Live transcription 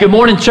Good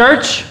morning,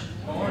 church.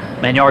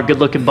 Man, y'all are a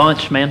good-looking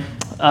bunch, man.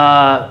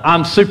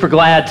 I'm super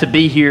glad to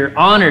be here,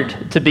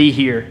 honored to be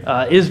here.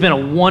 It has been a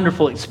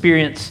wonderful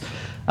experience.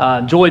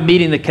 Enjoyed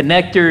meeting the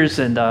connectors,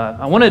 and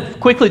I want to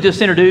quickly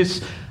just introduce,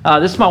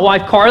 this is my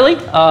wife, Carly,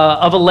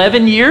 of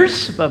 11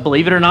 years,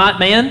 believe it or not,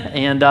 man,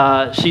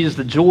 and she's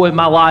the joy of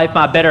my life,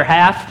 my better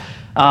half.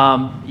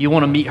 You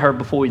want to meet her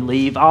before we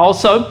leave. I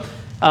also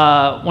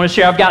want to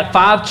share, I've got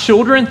 5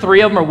 children,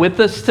 3 of them are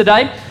with us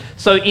today.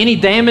 So any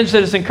damage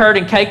that is incurred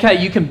in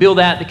KK, you can bill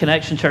that at the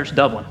Connection Church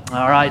Dublin.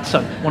 All right, so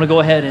I want to go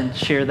ahead and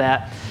share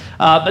that.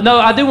 But no,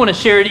 I do want to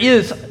share, it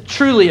is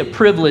truly a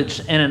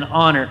privilege and an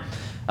honor.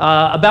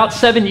 About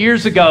 7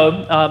 years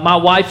ago, my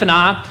wife and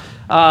I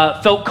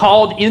felt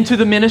called into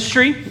the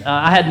ministry.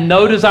 I had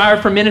no desire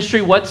for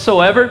ministry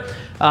whatsoever.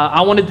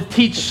 I wanted to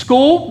teach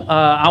school.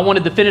 I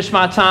wanted to finish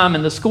my time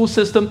in the school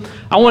system.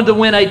 I wanted to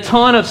win a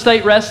ton of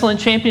state wrestling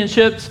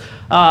championships,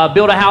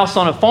 build a house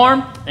on a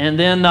farm, and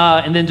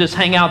then just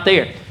hang out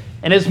there.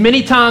 And as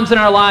many times in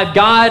our life,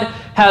 God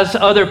has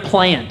other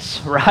plans,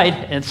 right?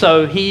 And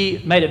so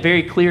He made it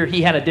very clear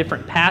He had a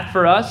different path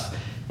for us.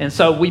 And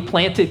so we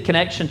planted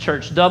Connection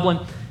Church Dublin,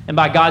 and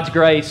by God's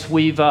grace,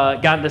 we've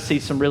gotten to see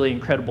some really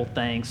incredible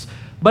things.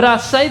 But I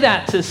say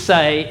that to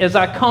say, as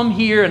I come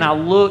here and I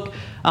look,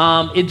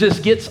 it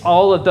just gets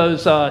all of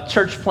those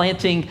church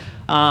planting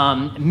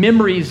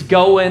memories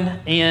going.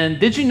 And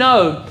did you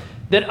know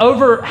that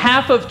over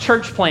half of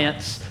church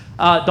plants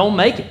don't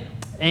make it?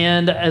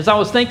 And as I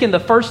was thinking, the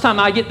first time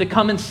I get to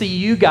come and see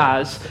you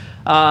guys,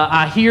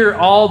 I hear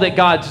all that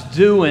God's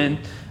doing.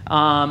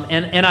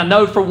 And I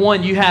know, for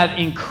one, you have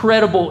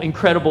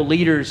incredible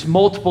leaders,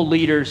 multiple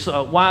leaders,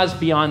 wise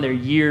beyond their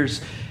years.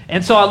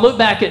 And so I look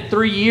back at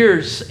 3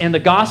 years, and the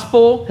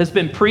gospel has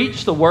been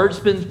preached, the word's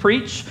been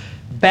preached,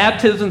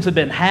 baptisms have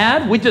been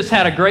had. We just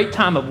had a great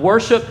time of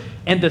worship,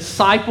 and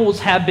disciples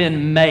have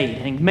been made.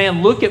 And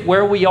man, look at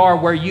where we are,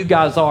 where you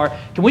guys are.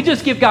 Can we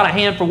just give God a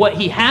hand for what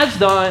He has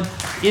done,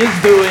 is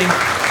doing,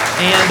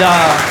 and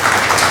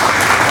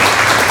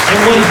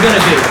what He's going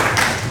to do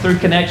through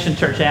Connection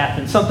Church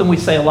Athens? Something we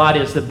say a lot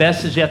is the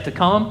best is yet to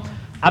come.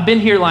 I've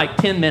been here like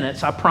 10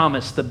 minutes. I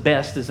promise the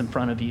best is in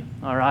front of you.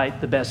 All right?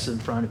 The best is in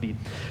front of you.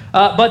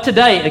 But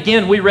today,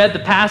 again, we read the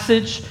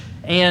passage.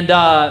 And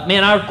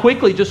man, I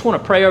quickly just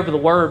want to pray over the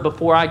word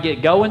before I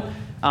get going.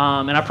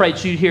 And I pray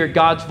that you'd hear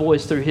God's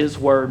voice through His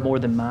word more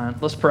than mine.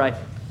 Let's pray.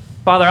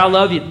 Father, I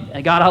love you.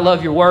 And God, I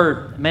love your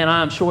word. Man,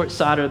 I am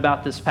short-sighted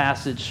about this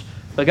passage.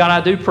 But God, I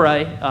do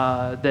pray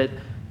that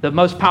the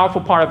most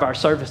powerful part of our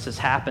service has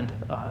happened.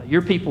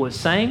 Your people have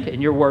sang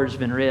and your word has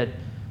been read.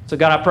 So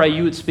God, I pray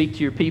you would speak to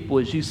your people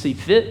as you see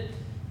fit.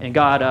 And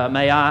God,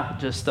 may I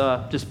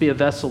just be a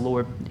vessel,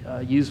 Lord.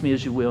 Use me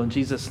as you will. In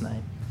Jesus'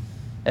 name.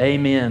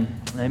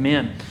 Amen.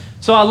 Amen.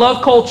 So I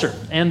love culture,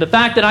 and the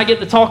fact that I get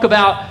to talk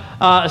about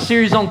a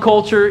series on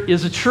culture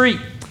is a treat.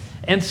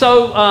 And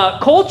so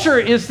culture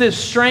is this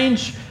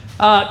strange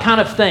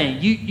kind of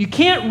thing. You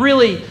can't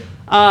really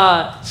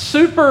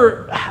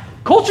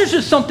culture is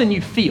just something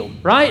you feel,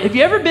 right? Have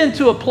you ever been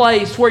to a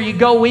place where you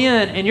go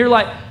in and you're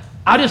like,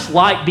 I just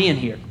like being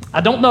here. I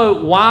don't know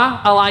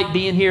why I like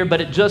being here, but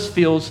it just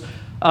feels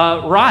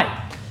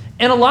right.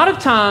 And a lot of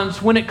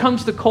times when it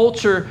comes to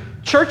culture,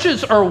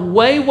 churches are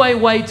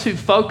way too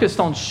focused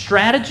on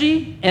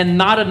strategy and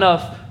not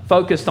enough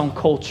focused on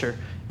culture.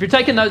 If you're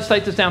taking notes,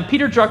 take this down.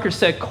 Peter Drucker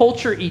said,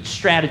 culture eats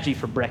strategy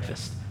for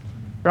breakfast.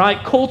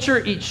 Right?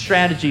 Culture eats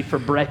strategy for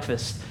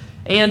breakfast.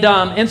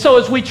 And so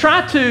as we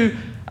try to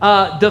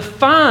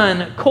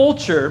define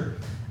culture,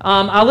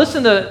 I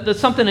listened to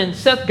something, and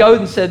Seth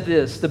Godin said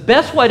this: the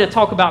best way to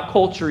talk about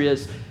culture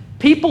is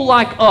people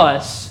like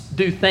us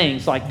do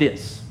things like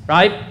this.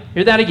 Right?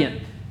 Hear that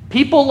again.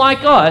 People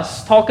like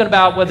us, talking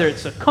about whether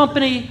it's a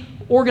company,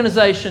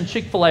 organization,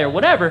 Chick-fil-A, or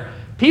whatever,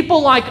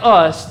 people like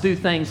us do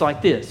things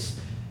like this.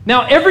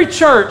 Now, every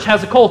church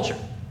has a culture.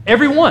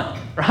 Every one,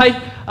 right?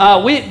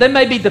 They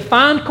may be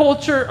defined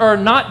culture or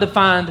not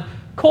defined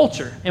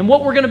culture. And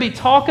what we're going to be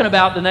talking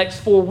about the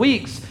next 4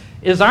 weeks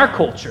is our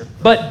culture.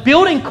 But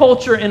building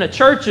culture in a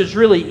church is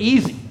really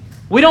easy.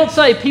 We don't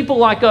say people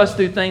like us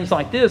do things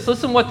like this.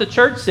 Listen what the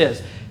church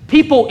says.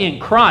 People in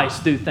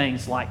Christ do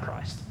things like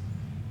Christ.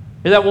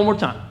 Hear that one more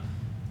time.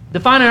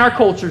 Defining our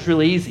culture is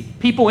really easy.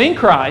 People in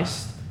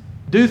Christ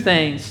do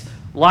things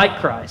like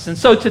Christ. And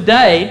so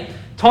today,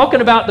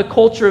 talking about the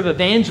culture of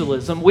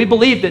evangelism, we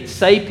believe that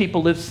saved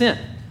people live sent.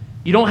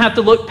 You don't have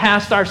to look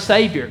past our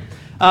Savior.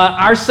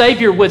 Our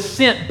Savior was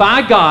sent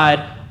by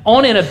God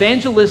on an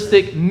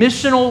evangelistic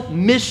missional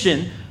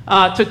mission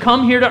to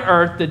come here to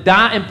earth to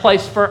die in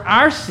place for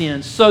our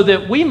sins so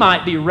that we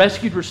might be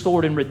rescued,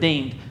 restored, and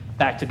redeemed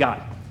back to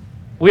God.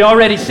 We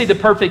already see the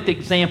perfect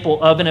example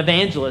of an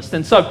evangelist.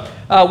 And so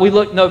we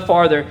look no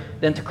farther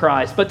than to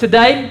Christ. But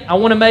today, I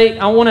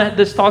want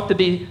this talk to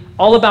be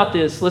all about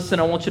this. Listen,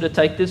 I want you to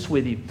take this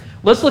with you.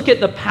 Let's look at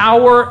the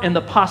power and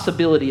the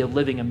possibility of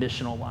living a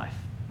missional life.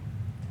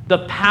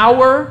 The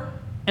power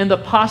and the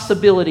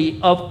possibility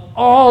of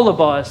all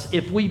of us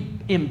if we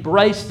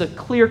embrace the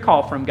clear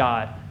call from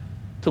God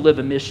to live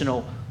a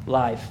missional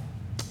life.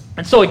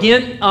 And so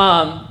again,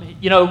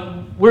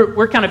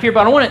 we're kind of here,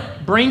 but I want to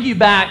bring you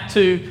back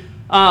to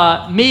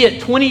me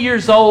at 20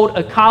 years old,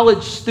 a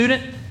college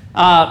student,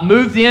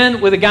 moved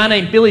in with a guy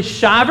named Billy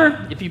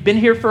Shiver. If you've been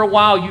here for a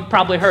while, you've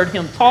probably heard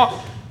him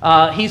talk.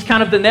 He's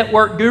kind of the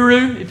network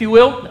guru, if you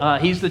will.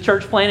 He's the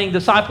church planning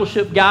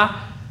discipleship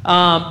guy.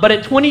 But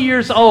at 20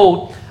 years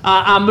old,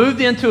 I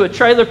moved into a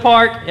trailer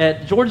park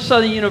at Georgia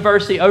Southern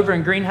University over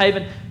in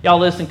Greenhaven. Y'all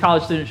listen,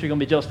 college students, you're going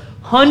to be jealous.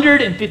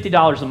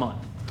 $150 a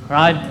month,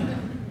 right?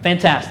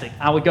 Fantastic.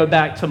 I would go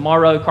back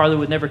tomorrow. Carly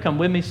would never come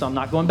with me, so I'm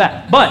not going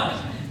back. But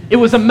it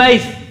was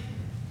amazing.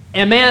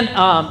 And man,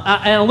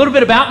 and a little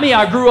bit about me,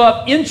 I grew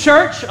up in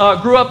church,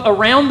 grew up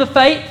around the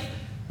faith,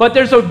 but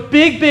there's a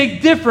big,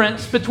 big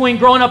difference between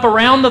growing up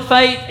around the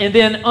faith and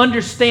then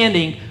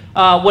understanding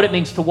what it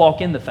means to walk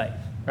in the faith,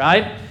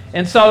 right?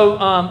 And so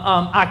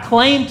I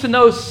claim to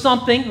know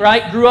something,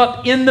 right? Grew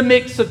up in the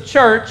mix of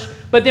church,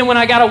 but then when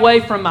I got away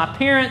from my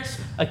parents,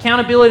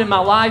 accountability in my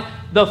life,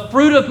 the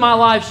fruit of my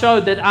life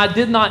showed that I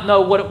did not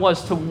know what it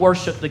was to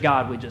worship the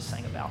God we just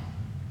sang about.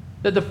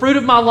 That the fruit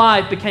of my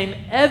life became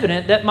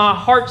evident that my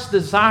heart's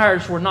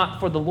desires were not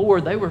for the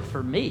Lord, they were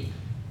for me.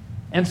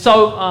 And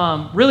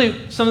so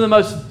really some of the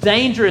most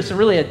dangerous and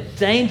really a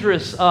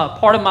dangerous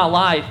part of my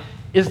life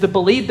is to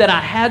believe that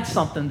I had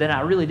something that I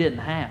really didn't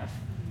have.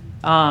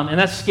 And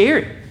that's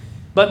scary.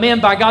 But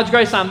man, by God's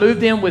grace, I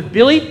moved in with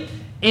Billy,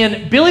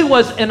 and Billy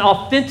was an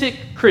authentic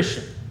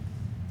Christian.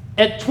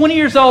 At 20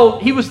 years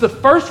old, he was the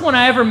first one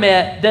I ever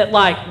met that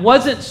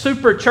wasn't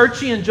super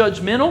churchy and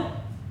judgmental,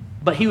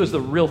 but he was the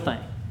real thing.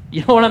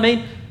 You know what I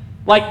mean?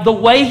 Like the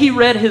way he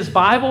read his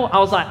Bible, I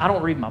was like, I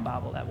don't read my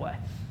Bible that way.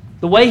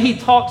 The way he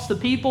talks to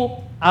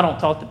people, I don't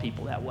talk to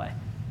people that way.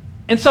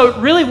 And so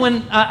really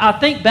when I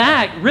think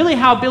back, really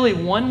how Billy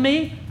won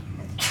me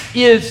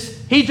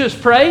is he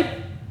just prayed,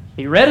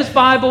 he read his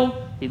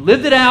Bible, he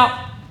lived it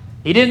out,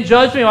 he didn't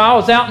judge me while I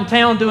was out in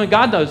town doing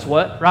God knows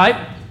what,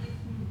 right?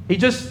 He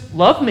just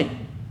loved me,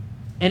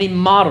 and he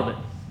modeled it.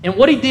 And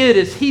what he did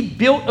is he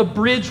built a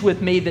bridge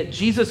with me that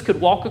Jesus could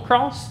walk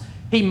across.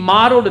 He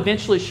modeled,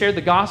 eventually shared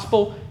the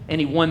gospel,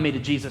 and he won me to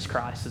Jesus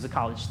Christ as a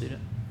college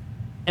student.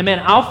 And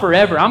man, I'm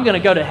going to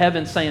go to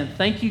heaven saying,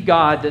 thank you,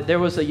 God, that there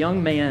was a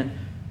young man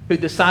who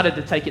decided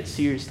to take it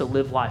serious to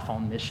live life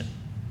on mission.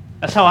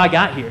 That's how I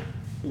got here.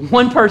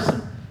 One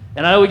person.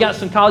 And I know we got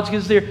some college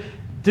kids there.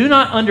 Do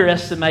not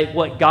underestimate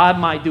what God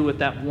might do with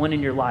that one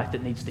in your life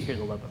that needs to hear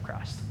the love of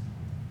Christ.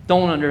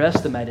 Don't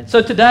underestimate it.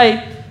 So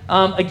today,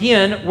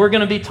 again, we're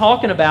going to be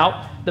talking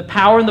about the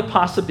power and the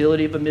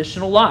possibility of a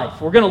missional life.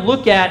 We're going to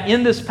look at,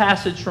 in this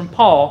passage from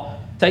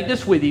Paul, take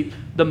this with you,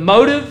 the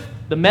motive,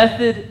 the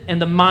method,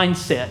 and the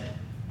mindset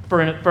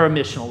for a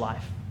missional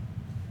life.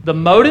 The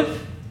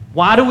motive,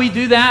 why do we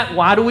do that?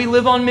 Why do we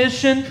live on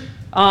mission?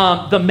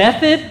 The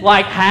method,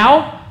 like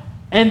how?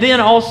 And then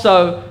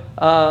also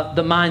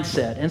the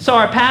mindset. And so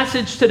our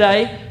passage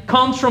today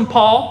comes from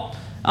Paul.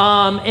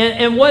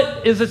 And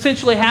what is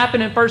essentially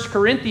happening in 1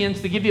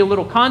 Corinthians, to give you a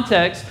little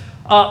context,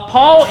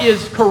 Paul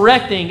is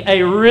correcting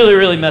a really,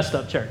 really messed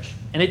up church.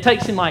 And it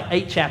takes him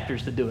 8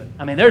 chapters to do it.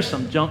 I mean, there's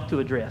some junk to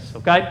address,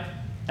 okay?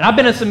 And I've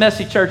been in some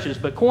messy churches,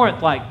 but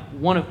Corinth,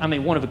 one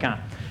of a kind.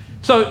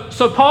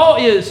 So Paul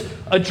is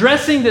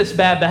addressing this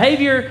bad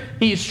behavior.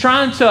 He's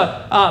trying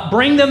to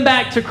bring them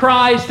back to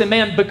Christ. And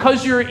man,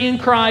 because you're in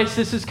Christ,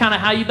 this is kind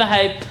of how you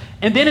behave.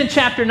 And then in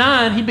chapter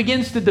 9, he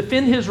begins to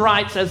defend his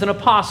rights as an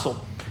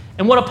apostle.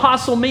 And what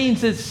apostle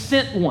means is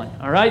sent one,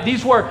 all right?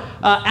 These were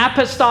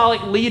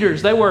apostolic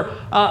leaders. They were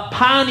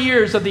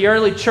pioneers of the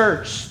early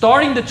church,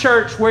 starting the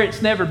church where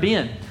it's never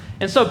been.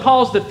 And so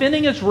Paul's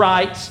defending his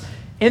rights,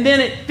 and then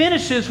it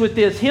finishes with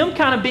this, him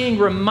kind of being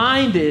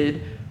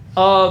reminded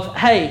of,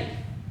 hey,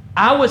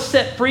 I was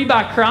set free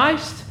by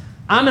Christ.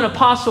 I'm an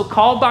apostle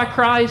called by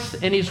Christ,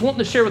 and he's wanting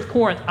to share with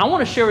Corinth. I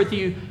want to share with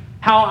you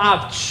how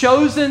I've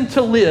chosen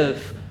to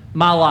live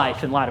my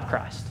life in light of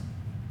Christ.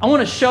 I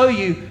want to show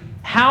you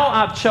how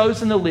I've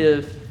chosen to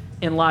live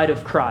in light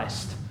of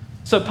Christ.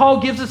 So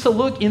Paul gives us a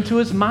look into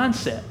his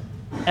mindset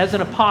as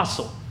an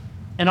apostle.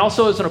 And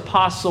also as an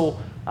apostle,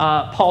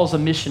 Paul's a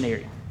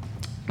missionary.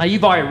 Now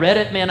you've already read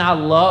it. Man, I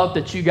love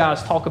that you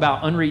guys talk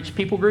about unreached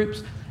people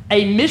groups.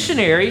 A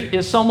missionary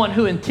is someone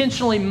who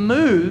intentionally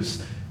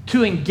moves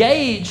to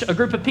engage a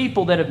group of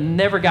people that have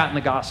never gotten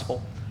the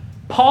gospel.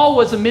 Paul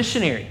was a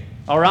missionary,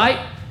 all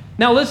right?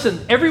 Now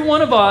listen, every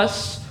one of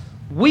us,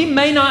 we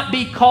may not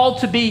be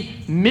called to be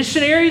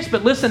missionaries,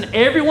 but listen,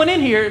 everyone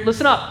in here,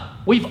 listen up.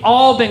 We've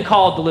all been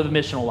called to live a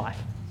missional life.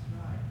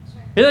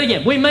 Hear that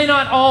again. We may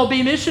not all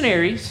be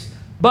missionaries,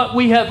 but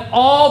we have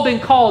all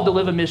been called to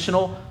live a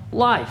missional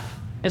life.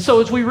 And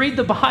so as we read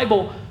the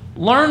Bible,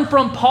 learn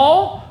from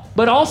Paul,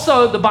 but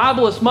also the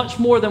Bible is much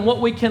more than what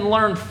we can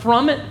learn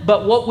from it,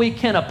 but what we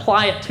can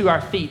apply it to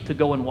our feet to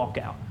go and walk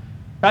out.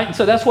 Right? And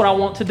so that's what I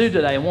want to do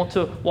today. I want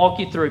to walk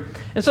you through.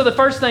 And so the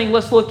first thing,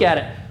 let's look at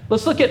it.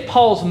 Let's look at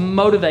Paul's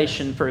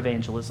motivation for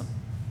evangelism.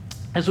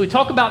 As we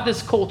talk about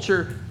this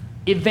culture,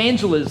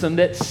 evangelism,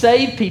 that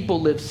saved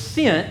people live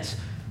sent,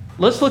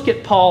 let's look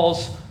at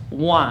Paul's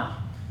why.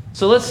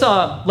 So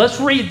let's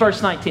read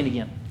verse 19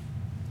 again.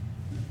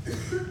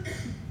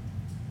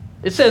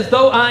 It says,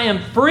 though I am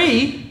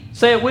free,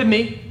 say it with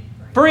me,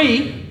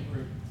 free,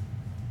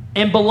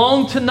 and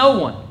belong to no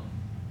one,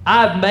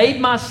 I have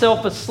made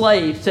myself a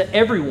slave to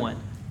everyone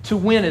to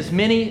win as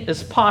many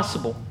as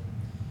possible.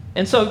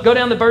 And so go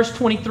down to verse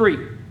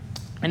 23.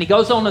 And he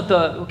goes on to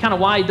the kind of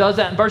why he does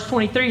that. In verse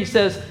 23, he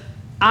says,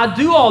 I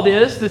do all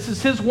this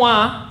is his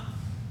why,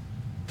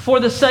 for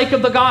the sake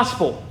of the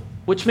gospel,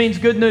 which means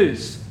good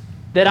news,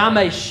 that I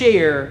may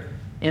share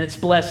in its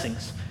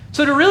blessings.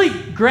 So to really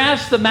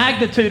grasp the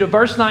magnitude of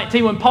verse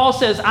 19, when Paul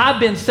says, I've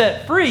been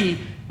set free,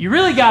 you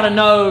really got to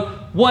know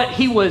what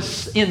he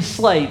was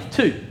enslaved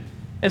to.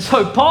 And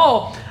so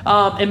Paul,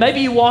 and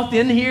maybe you walked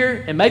in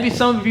here, and maybe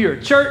some of you are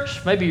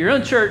church, maybe you're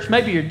unchurched,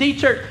 maybe you're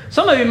de-church.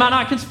 Some of you might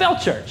not can spell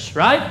church,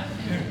 right?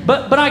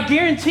 But I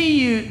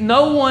guarantee you,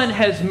 no one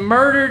has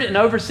murdered and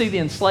overseen the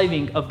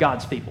enslaving of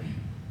God's people,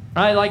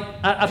 right? Like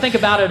I think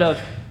about it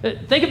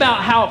think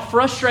about how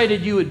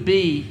frustrated you would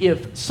be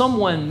if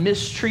someone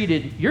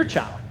mistreated your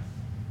child,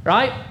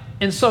 right?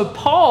 And so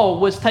Paul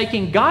was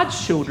taking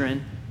God's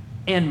children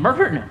and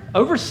murdering them,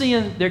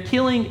 overseeing their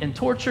killing and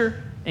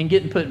torture and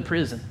getting put in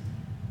prison.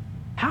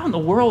 How in the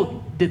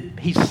world did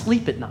he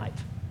sleep at night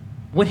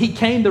when he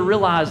came to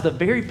realize the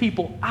very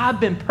people I've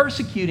been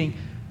persecuting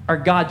are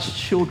God's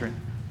children?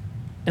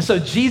 And so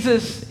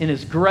Jesus, in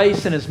his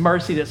grace and his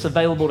mercy that's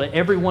available to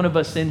every one of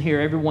us in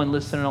here, everyone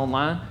listening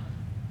online,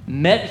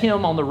 met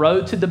him on the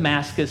road to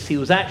Damascus. He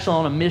was actually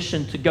on a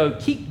mission to go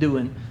keep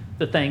doing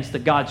the things to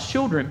God's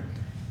children.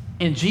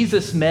 And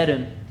Jesus met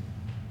him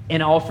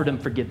and offered him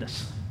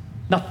forgiveness.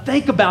 Now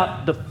think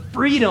about the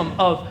freedom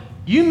of,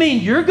 you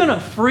mean you're going to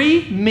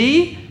free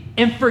me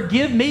and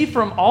forgive me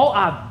from all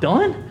I've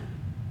done?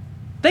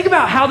 Think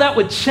about how that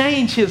would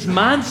change his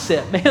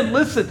mindset. Man,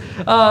 listen,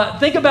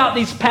 think about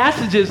these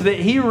passages that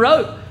he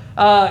wrote.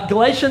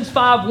 Galatians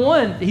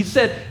 5:1, he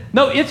said,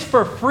 no, it's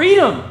for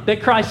freedom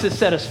that Christ has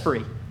set us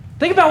free.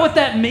 Think about what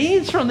that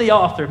means from the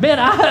author. Man,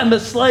 I am a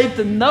slave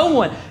to no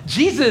one.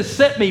 Jesus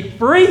set me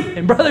free.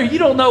 And brother, you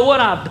don't know what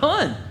I've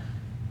done.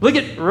 Look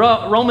at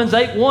Romans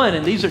 8:1,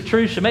 and these are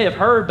truths you may have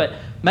heard, but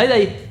may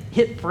they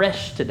hit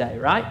fresh today,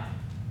 right?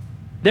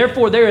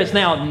 Therefore, there is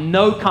now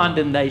no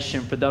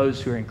condemnation for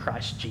those who are in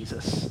Christ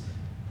Jesus.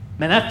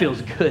 Man, that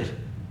feels good.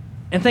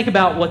 And think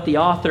about what the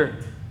author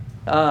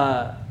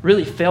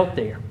really felt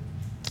there.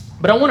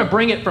 But I want to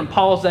bring it from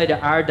Paul's day to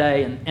our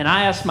day, and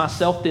I asked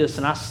myself this,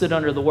 and I stood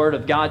under the Word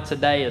of God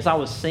today as I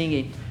was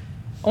singing.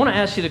 I want to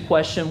ask you the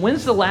question,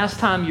 when's the last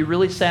time you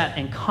really sat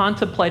and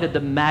contemplated the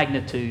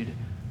magnitude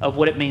of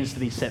what it means to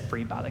be set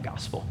free by the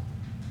gospel?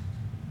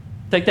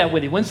 Take that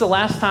with you. When's the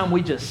last time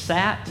we just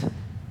sat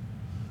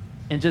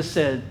and just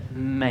said,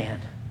 man,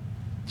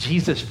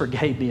 Jesus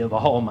forgave me of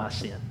all my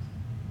sin?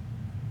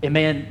 And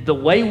man, the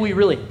way we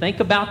really think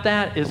about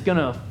that is going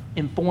to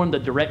inform the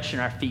direction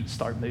our feet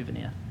start moving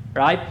in,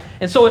 right?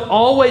 And so it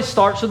always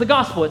starts with the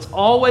gospel. It's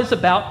always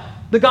about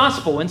the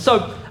gospel. And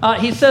so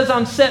he says,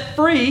 I'm set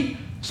free,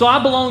 so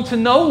I belong to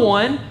no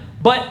one,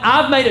 but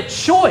I've made a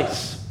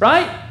choice,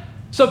 right?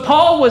 So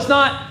Paul was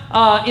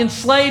not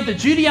enslaved to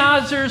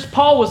Judaizers.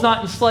 Paul was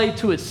not enslaved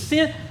to his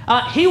sin.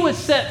 He was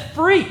set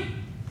free.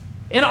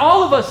 And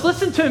all of us,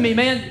 listen to me,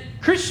 man,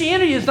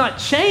 Christianity is not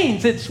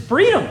chains, it's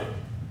freedom.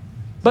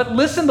 But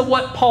listen to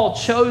what Paul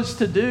chose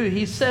to do.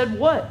 He said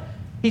what?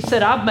 He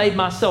said, I've made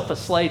myself a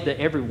slave to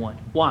everyone.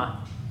 Why?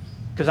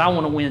 Because I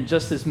want to win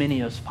just as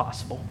many as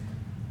possible.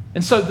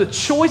 And so the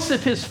choice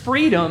of his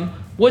freedom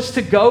was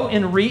to go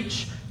and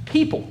reach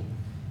people.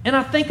 And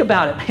I think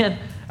about it, man.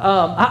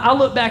 I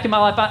look back in my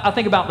life, I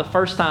think about the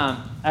first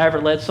time I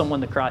ever led someone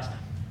to Christ.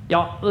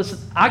 Y'all, listen,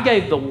 I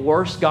gave the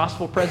worst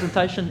gospel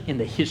presentation in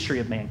the history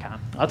of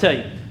mankind. I'll tell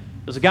you,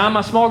 there's a guy in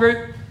my small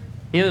group,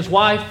 he and his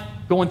wife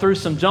going through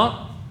some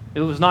junk.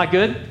 It was not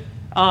good.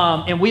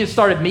 And we had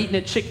started meeting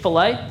at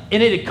Chick-fil-A,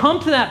 and it had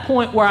come to that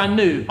point where I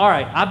knew, all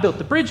right, I built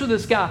the bridge with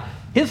this guy.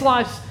 His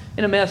life's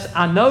in a mess.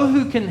 I know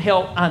who can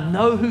help. I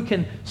know who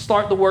can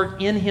start the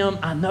work in him.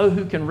 I know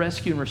who can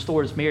rescue and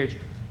restore his marriage.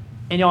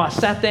 And y'all, I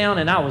sat down,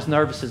 and I was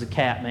nervous as a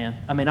cat, man.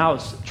 I mean, I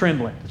was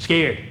trembling,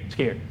 scared.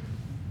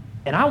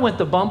 And I went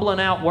to bumbling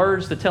out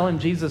words to tell him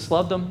Jesus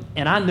loved him,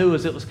 and I knew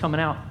as it was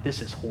coming out,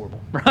 this is horrible,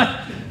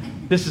 right?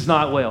 This is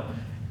not well.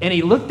 And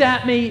he looked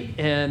at me,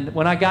 and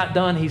when I got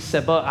done, he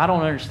said, "But I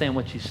don't understand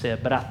what you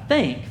said, but I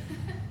think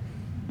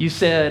you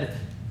said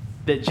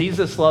that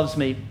Jesus loves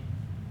me.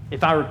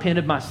 If I repent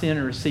of my sin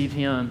and receive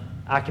him,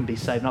 I can be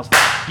saved." And I was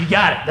like, you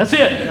got it. That's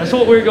it. That's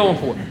what we were going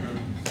for.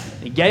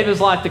 He gave his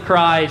life to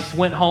Christ,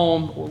 went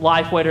home.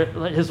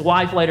 His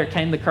wife later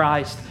came to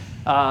Christ.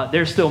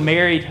 They're still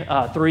married,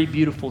 3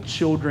 beautiful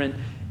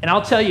children. And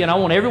I'll tell you, and I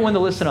want everyone to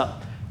listen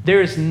up,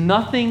 there is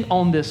nothing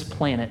on this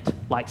planet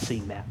like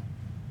seeing that.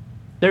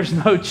 There's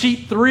no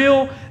cheap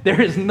thrill. There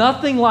is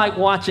nothing like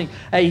watching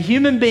a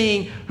human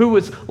being who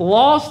was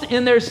lost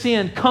in their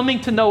sin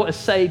coming to know a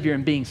Savior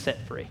and being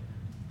set free.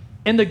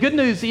 And the good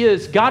news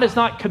is God has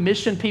not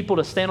commissioned people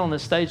to stand on the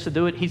stage to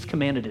do it. He's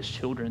commanded his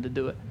children to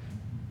do it.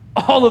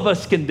 All of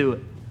us can do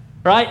it.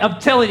 right? I'm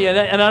telling you,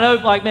 and I know,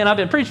 like, man, I've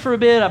been preaching for a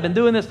bit, I've been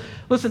doing this.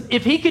 Listen,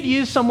 if he could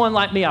use someone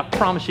like me, I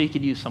promise you he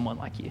could use someone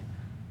like you.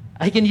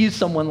 He can use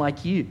someone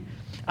like you.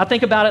 I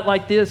think about it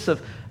like this,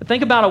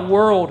 think about a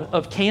world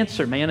of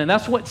cancer, man, and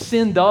that's what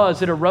sin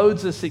does. It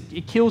erodes us,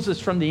 it kills us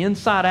from the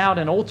inside out,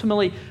 and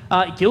ultimately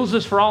it kills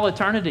us for all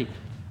eternity.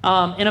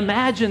 And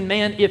imagine,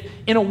 man, if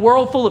in a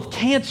world full of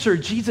cancer,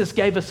 Jesus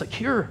gave us a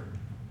cure.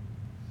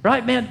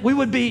 Right, man? It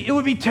would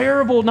be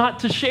terrible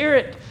not to share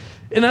it.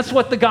 And that's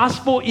what the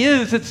gospel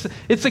is.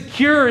 It's a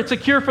cure. It's a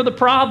cure for the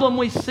problem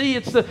we see.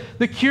 It's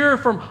the cure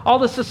from all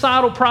the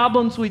societal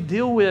problems we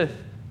deal with.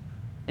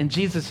 And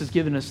Jesus has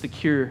given us the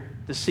cure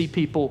to see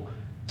people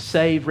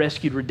saved,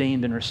 rescued,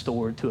 redeemed, and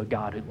restored to a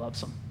God who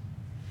loves them.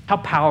 How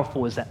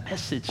powerful is that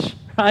message,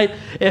 right?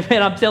 And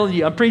man, I'm telling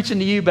you, I'm preaching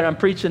to you, but I'm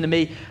preaching to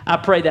me. I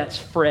pray that's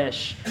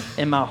fresh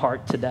in my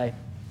heart today.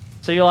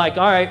 So you're like,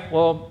 all right,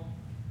 well,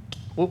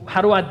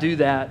 how do I do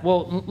that?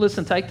 Well,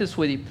 listen, take this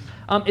with you.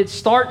 It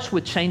starts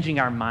with changing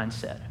our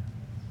mindset.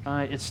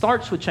 It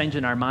starts with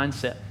changing our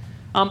mindset.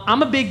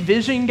 I'm a big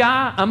vision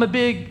guy. I'm a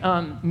big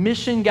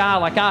mission guy.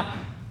 Like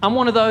I'm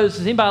one of those,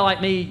 is anybody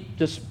like me,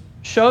 just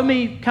show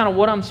me kind of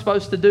what I'm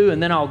supposed to do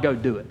and then I'll go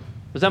do it.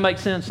 Does that make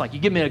sense? Like you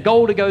give me a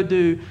goal to go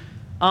do.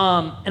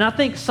 And I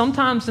think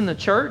sometimes in the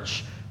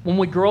church, when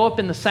we grow up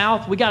in the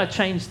South, we got to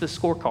change the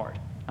scorecard.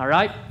 All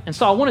right? And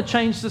so I want to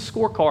change the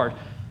scorecard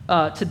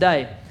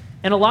today.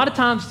 And a lot of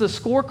times the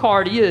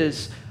scorecard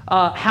is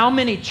how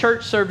many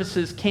church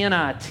services can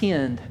I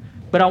attend?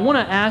 But I want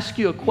to ask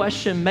you a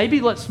question.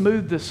 Maybe let's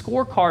move the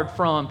scorecard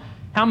from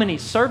how many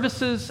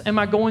services am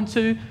I going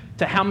to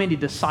how many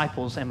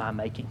disciples am I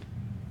making?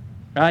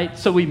 Right?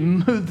 So we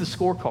move the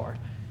scorecard.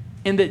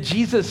 And that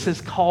Jesus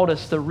has called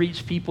us to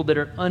reach people that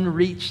are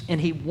unreached, and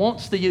he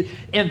wants to use.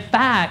 In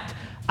fact,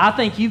 I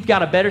think you've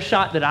got a better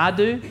shot than I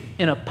do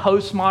in a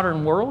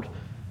postmodern world,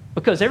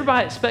 because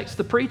everybody expects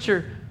the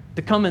preacher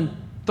to come and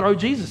throw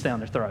Jesus down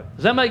their throat.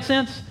 Does that make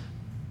sense?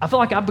 I feel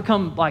like I've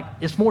become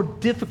it's more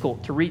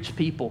difficult to reach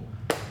people.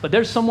 But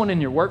there's someone in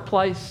your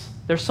workplace,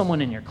 there's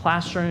someone in your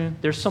classroom,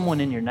 there's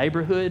someone in your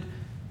neighborhood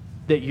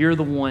that you're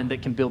the one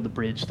that can build the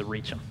bridge to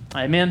reach them.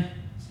 Amen?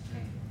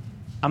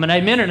 I'm an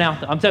amener now.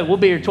 I'm telling you, we'll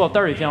be here at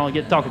 12:30 if y'all want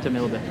to get talking to me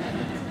a little bit.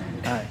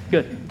 All right,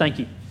 good. Thank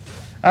you.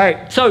 All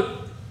right,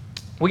 so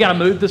we got to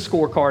move the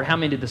scorecard. How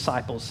many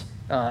disciples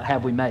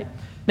have we made?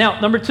 Now,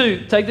 number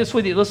 2, take this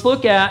with you. Let's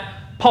look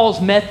at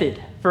Paul's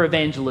method for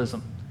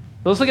evangelism.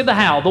 Let's look at the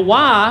how. The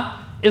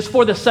why is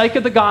for the sake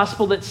of the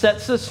gospel that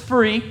sets us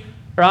free,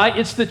 right?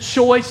 It's the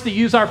choice to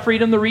use our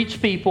freedom to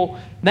reach people.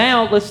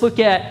 Now, let's look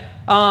at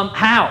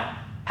how.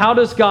 How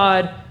does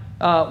God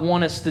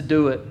want us to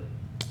do it?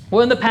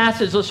 Well, in the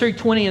passage, let's read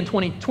 20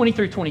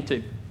 through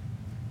 22.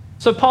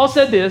 So Paul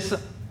said this,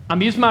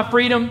 I'm using my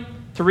freedom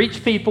to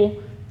reach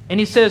people. And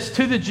he says,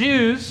 to the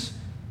Jews,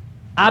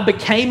 I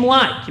became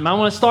like. You might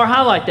want to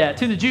highlight that.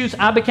 To the Jews,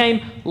 I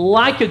became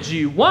like a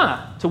Jew.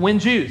 Why? To win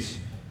Jews.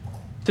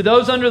 To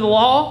those under the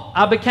law,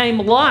 I became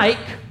like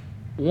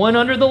one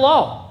under the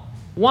law.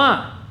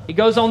 Why? He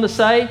goes on to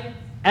say,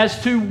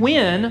 as to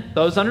win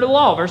those under the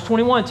law. Verse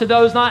 21, to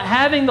those not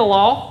having the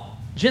law,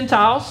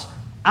 Gentiles,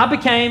 I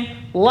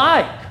became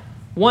like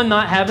one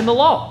not having the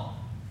law.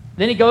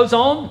 Then he goes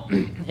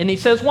on and he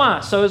says,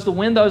 why? So as to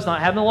win those not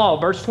having the law.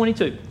 Verse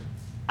 22,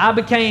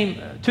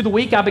 to the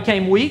weak, I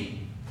became weak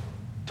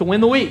to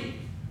win the weak.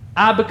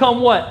 I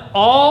become what?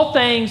 All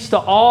things to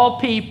all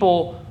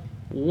people.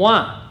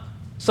 Why?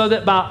 So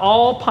that by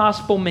all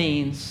possible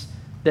means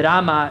that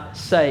I might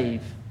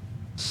save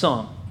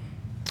some.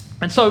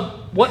 And so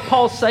what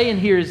Paul's saying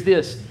here is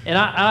this, and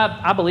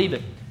I believe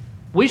it.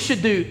 We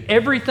should do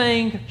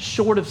everything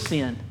short of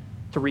sin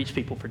to reach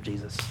people for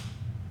Jesus.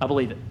 I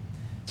believe it.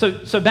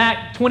 So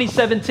back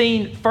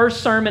 2017,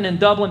 first sermon in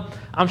Dublin,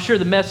 I'm sure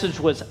the message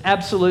was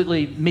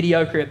absolutely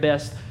mediocre at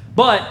best,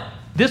 but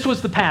this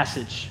was the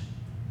passage.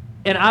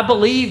 And I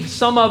believe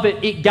some of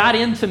it got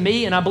into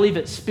me, and I believe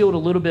it spilled a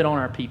little bit on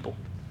our people.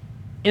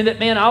 In that,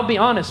 man, I'll be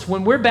honest,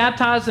 when we're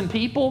baptizing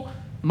people,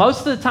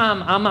 most of the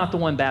time I'm not the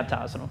one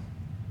baptizing them.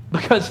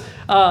 Because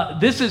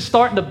this is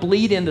starting to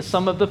bleed into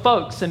some of the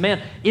folks. And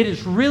man, it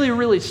is really,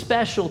 really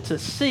special to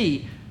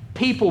see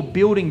people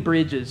building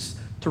bridges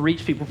to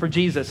reach people for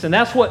Jesus. And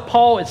that's what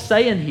Paul is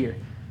saying here.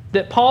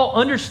 That Paul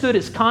understood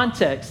his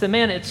context. And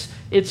man,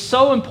 it's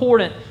so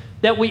important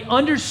that we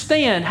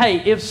understand, hey,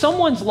 if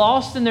someone's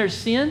lost in their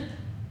sin,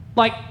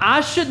 like I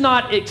should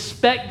not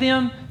expect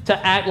them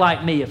to act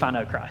like me if I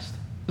know Christ.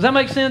 Does that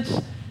make sense?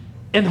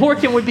 And nor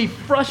can we be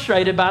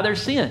frustrated by their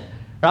sin.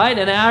 Right?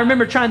 And I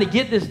remember trying to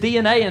get this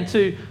DNA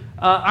into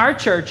our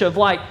church of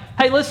like,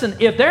 hey, listen,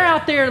 if they're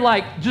out there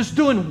like just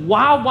doing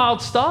wild,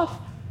 wild stuff,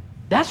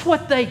 that's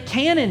what they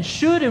can and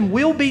should and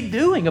will be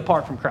doing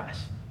apart from Christ.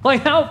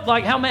 Like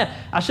how mad?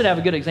 I should have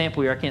a good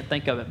example here. I can't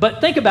think of it. But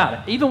think about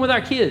it. Even with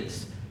our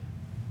kids,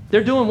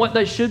 they're doing what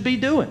they should be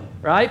doing,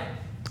 right?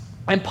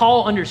 And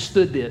Paul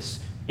understood this.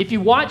 If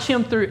you watch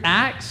him through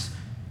Acts,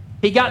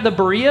 he got the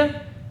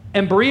Berea,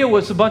 and Berea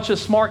was a bunch of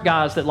smart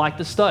guys that liked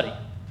to study.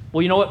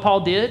 Well, you know what Paul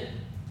did?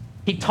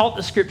 He taught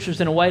the scriptures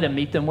in a way to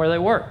meet them where they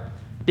were.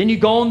 Then you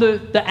go on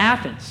to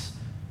Athens.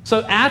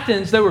 So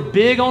Athens, they were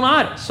big on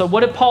idols. So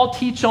what did Paul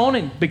teach on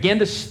and begin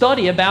to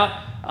study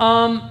about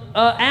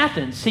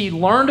Athens? He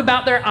learned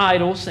about their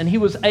idols, and he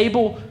was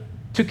able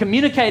to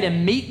communicate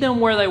and meet them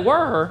where they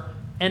were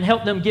and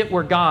help them get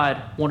where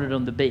God wanted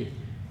them to be.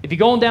 If you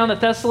go on down to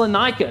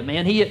Thessalonica,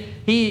 man,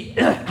 he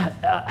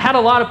had a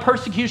lot of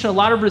persecution, a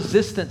lot of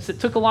resistance. It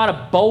took a lot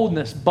of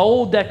boldness,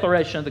 bold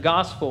declaration of the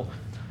gospel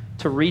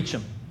to reach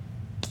him.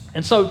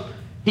 And so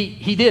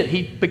he did.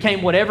 He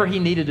became whatever he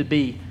needed to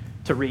be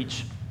to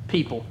reach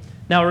people.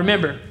 Now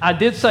remember, I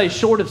did say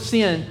short of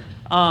sin.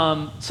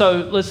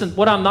 So listen,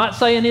 what I'm not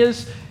saying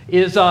is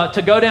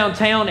to go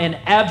downtown and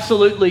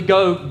absolutely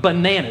go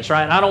bananas,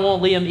 right? I don't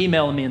want Liam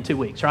emailing me in 2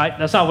 weeks, right?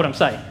 That's not what I'm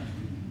saying.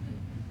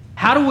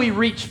 How do we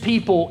reach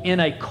people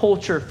in a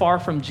culture far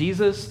from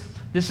Jesus?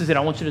 This is it. I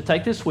want you to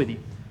take this with you.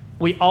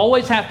 We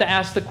always have to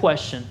ask the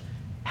question,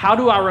 how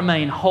do I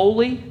remain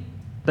holy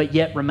but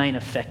yet remain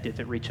effective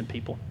at reaching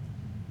people?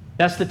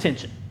 That's the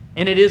tension.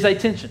 And it is a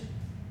tension.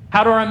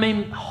 How do I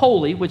remain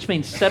holy, which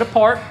means set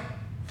apart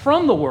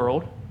from the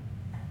world,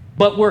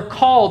 but we're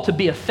called to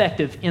be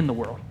effective in the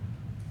world,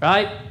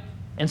 right?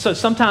 And so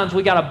sometimes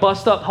we got to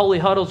bust up holy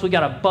huddles. We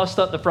got to bust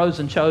up the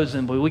frozen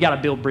chosen, but we got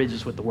to build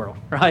bridges with the world,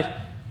 right?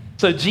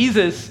 So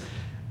Jesus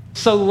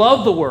so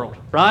loved the world,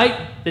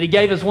 right? That he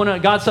gave his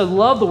God so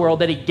loved the world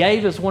that he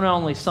gave his one and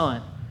only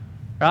son,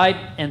 right?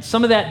 And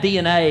some of that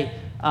DNA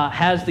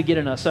has to get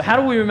in us. So how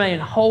do we remain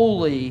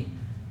holy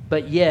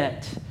but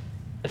yet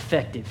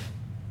effective?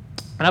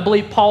 And I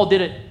believe Paul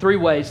did it 3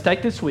 ways.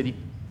 Take this with you.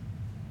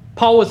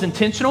 Paul was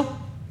intentional,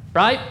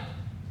 right?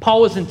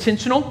 Paul was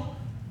intentional.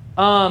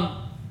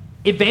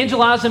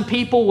 Evangelizing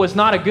people was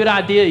not a good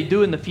idea to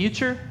do in the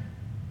future.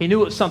 He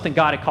knew it was something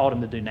God had called him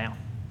to do now,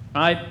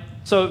 right?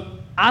 So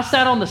I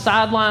sat on the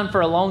sideline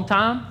for a long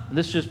time, and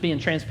this is just being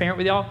transparent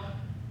with y'all,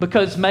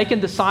 because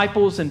making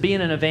disciples and being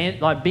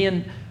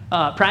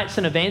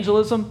practicing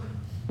evangelism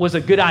was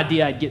a good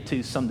idea I'd get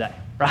to someday,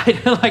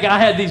 right? Like I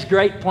had these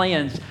great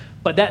plans,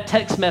 but that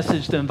text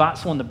message to invite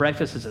someone to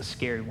breakfast is a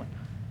scary one.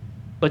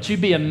 But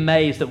you'd be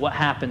amazed at what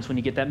happens when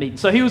you get that meeting.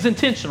 So he was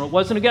intentional. It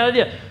wasn't a good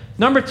idea.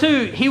 Number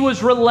 2, he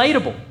was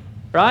relatable,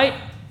 right?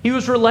 He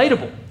was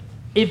relatable.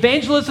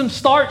 Evangelism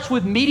starts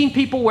with meeting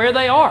people where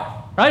they are.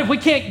 Right? If we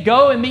can't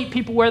go and meet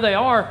people where they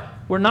are,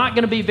 we're not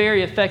going to be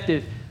very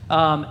effective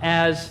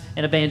as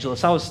an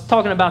evangelist. I was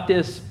talking about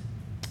this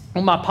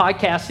on my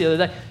podcast the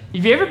other day.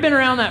 Have you ever been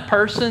around that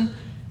person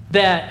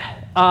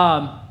that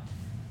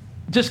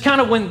just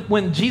kind of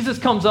when Jesus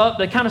comes up,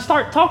 they kind of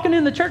start talking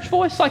in the church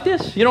voice like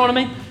this? You know what I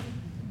mean?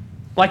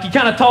 Like you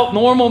kind of talk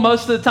normal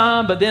most of the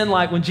time, but then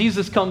like when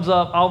Jesus comes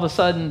up, all of a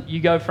sudden you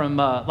go from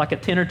like a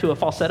tenor to a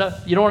falsetto.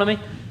 You know what I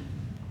mean?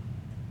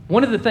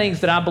 One of the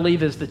things that I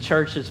believe as the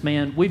church is,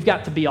 man, we've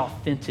got to be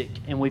authentic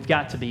and we've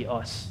got to be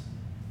us.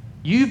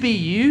 You be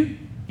you,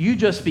 you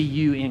just be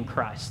you in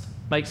Christ.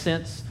 Make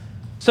sense?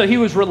 So he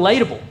was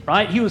relatable,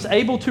 right? He was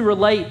able to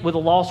relate with a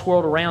lost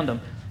world around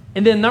him.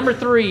 And then number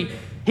 3,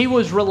 he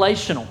was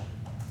relational.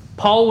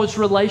 Paul was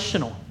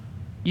relational.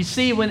 You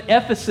see when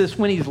Ephesus,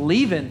 when he's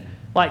leaving,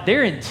 like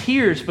they're in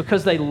tears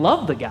because they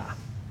love the guy.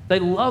 They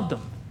loved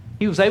him.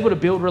 He was able to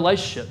build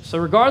relationships. So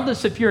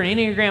regardless if you're an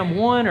Enneagram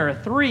 1 or a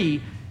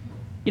 3,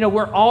 you know,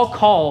 we're all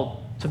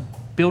called to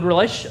build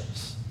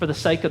relationships for the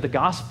sake of the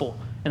gospel.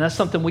 And that's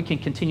something we can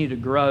continue to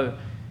grow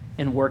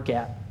and work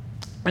at.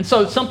 And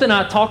so something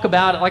I talk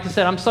about, like I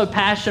said, I'm so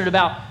passionate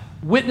about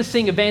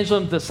witnessing,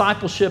 evangelism,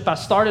 discipleship. I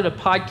started a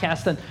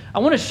podcast, and I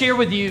want to share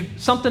with you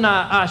something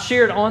I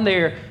shared on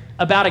there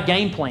about a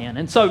game plan.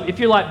 And so if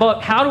you're like,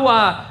 Buck, how do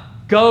I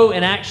go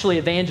and actually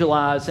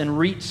evangelize and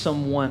reach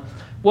someone?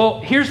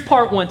 Well, here's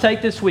part 1.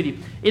 Take this with you.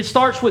 It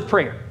starts with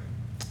prayer.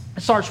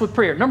 It starts with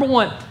prayer. Number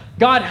 1,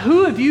 God,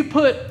 who have you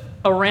put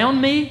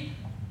around me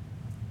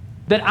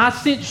that I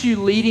sense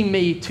you leading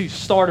me to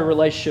start a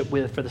relationship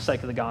with for the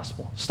sake of the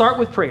gospel? Start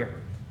with prayer.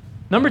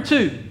 Number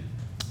 2,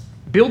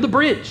 build the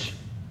bridge.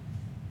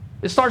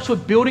 It starts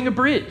with building a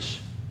bridge.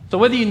 So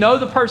whether you know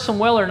the person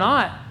well or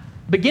not,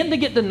 begin to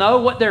get to know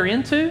what they're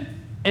into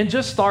and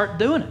just start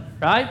doing it,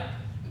 right?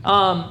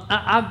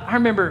 I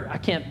remember, I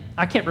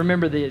can't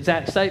remember the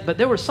exact state, but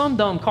there was some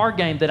dumb card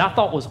game that I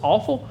thought was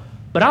awful,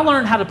 but I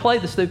learned how to play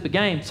the stupid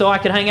game so I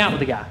could hang out with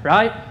the guy,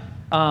 right?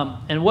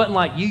 And it wasn't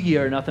like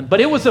Yu-Gi-Oh or nothing, but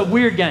it was a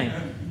weird game.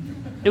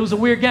 It was a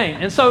weird game.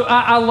 And so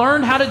I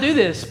learned how to do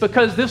this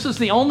because this was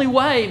the only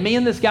way me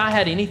and this guy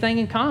had anything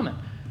in common.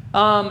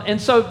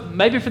 And so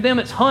maybe for them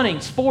it's hunting,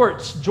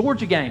 sports,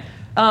 Georgia game.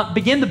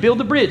 Begin to build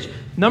the bridge.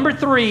 Number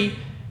 3,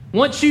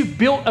 once you've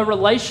built a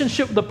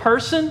relationship with the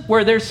person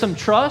where there's some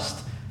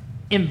trust,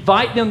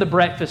 invite them to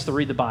breakfast to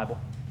read the Bible.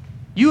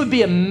 You would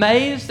be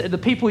amazed at the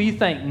people you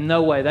think,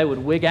 no way, they would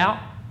wig out.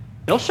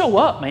 They'll show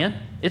up, man.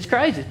 It's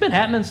crazy. It's been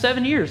happening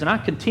 7 years, and I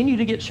continue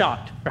to get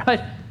shocked,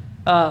 right?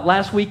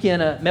 Last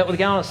weekend, met with a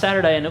guy on a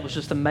Saturday, and it was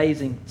just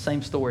amazing.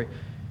 Same story.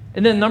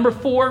 And then number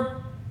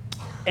 4,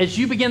 as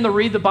you begin to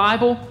read the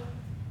Bible,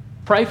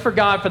 pray for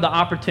God for the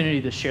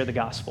opportunity to share the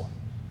gospel,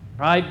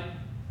 right?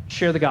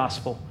 Share the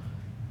gospel.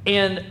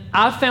 And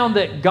I've found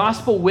that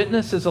gospel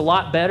witness is a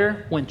lot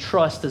better when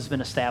trust has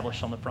been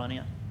established on the front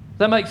end. Does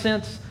that make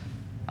sense?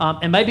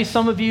 And maybe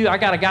some of you, I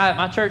got a guy at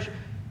my church,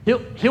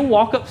 he'll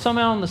walk up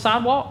someone on the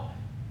sidewalk,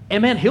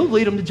 and man, he'll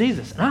lead them to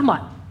Jesus. And I'm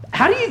like,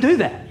 how do you do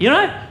that? You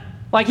know?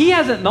 Like, he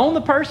hasn't known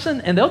the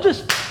person, and they'll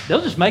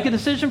just make a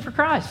decision for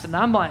Christ. And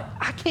I'm like,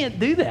 I can't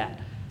do that.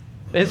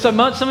 And so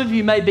some of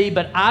you may be,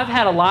 but I've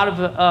had a lot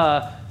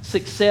of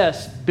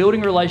success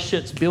building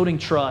relationships, building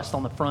trust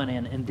on the front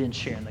end, and then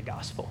sharing the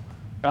gospel.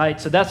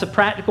 Right? So that's a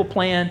practical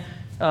plan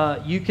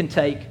you can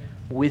take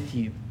with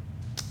you.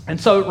 And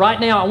so right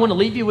now, I want to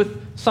leave you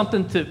with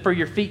something for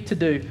your feet to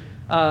do.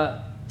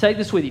 Take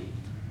this with you.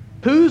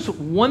 Who's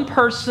one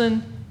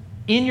person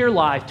in your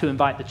life to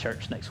invite to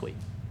church next week?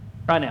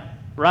 Right now.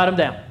 Write them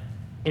down.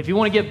 If you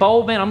want to get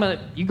bold, man,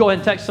 you go ahead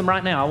and text them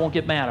right now. I won't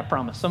get mad, I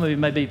promise. Some of you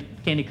may be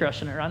candy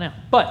crushing it right now.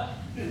 But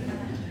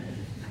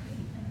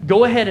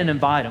go ahead and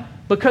invite them.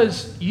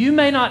 Because you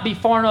may not be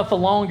far enough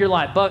along, you're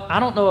like, Buck, I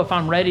don't know if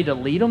I'm ready to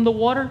lead them to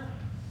water.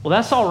 Well,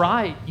 that's all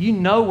right. You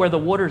know where the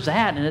water's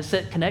at, and it's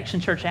at Connection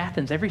Church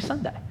Athens every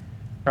Sunday,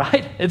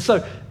 right? And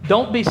so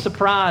don't be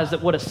surprised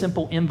at what a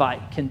simple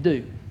invite can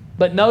do.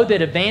 But know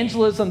that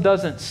evangelism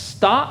doesn't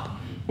stop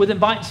with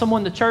inviting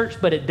someone to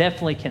church, but it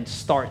definitely can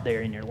start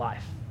there in your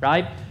life,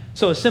 right?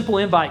 So a simple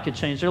invite could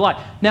change their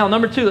life. Now,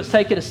 number 2, let's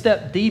take it a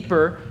step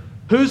deeper.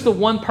 Who's the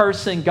one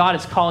person God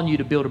is calling you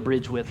to build a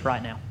bridge with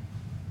right now?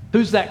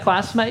 Who's that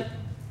classmate?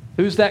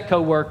 Who's that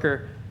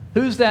coworker?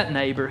 Who's that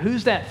neighbor?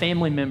 Who's that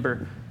family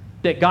member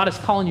that God is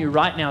calling you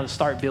right now to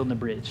start building a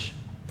bridge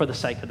for the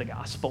sake of the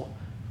gospel?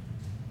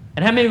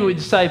 And how many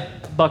would say,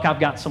 Buck, I've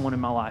got someone in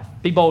my life?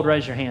 Be bold,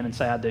 raise your hand and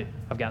say, I do.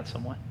 I've got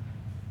someone.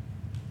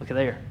 Look at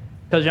there.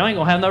 Because y'all ain't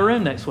going to have no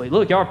room next week.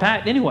 Look, y'all are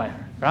packed anyway,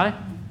 right?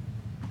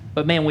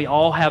 But man, we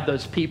all have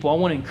those people. I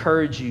want to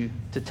encourage you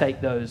to take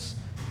those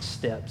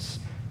steps.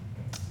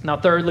 Now,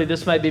 thirdly,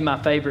 this may be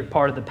my favorite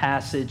part of the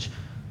passage.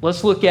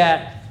 Let's look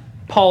at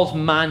Paul's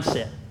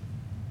mindset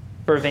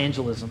for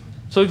evangelism.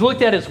 So we've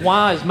looked at his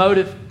why, his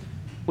motive.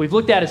 We've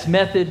looked at his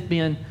method,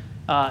 being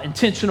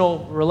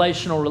intentional,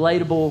 relational,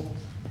 relatable.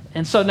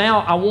 And so now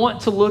I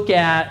want to look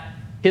at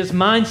his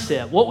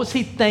mindset. What was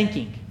he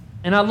thinking?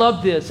 And I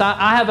love this.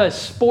 I have a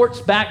sports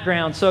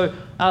background, so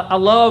I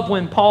love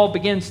when Paul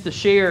begins to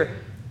share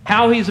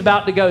how he's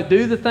about to go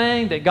do the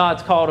thing that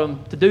God's called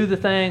him to do, the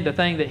thing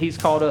that he's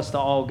called us to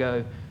all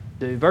go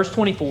do. Verse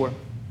 24.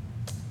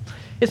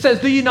 It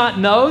says, do you not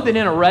know that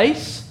in a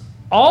race,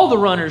 all the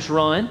runners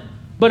run,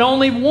 but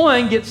only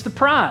one gets the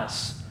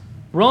prize?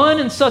 Run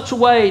in such a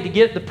way to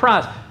get the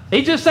prize.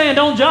 He's just saying,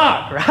 don't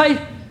jog,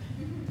 right?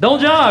 Don't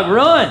jog,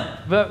 run.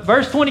 But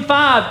verse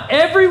 25,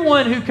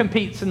 everyone who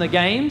competes in the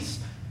games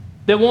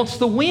that wants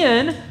to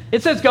win,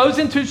 it says, goes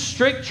into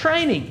strict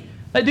training.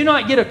 They do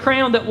not get a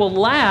crown that will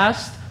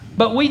last,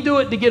 but we do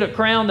it to get a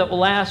crown that will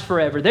last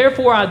forever.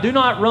 Therefore, I do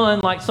not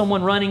run like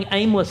someone running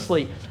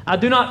aimlessly. I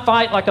do not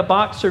fight like a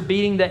boxer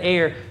beating the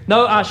air.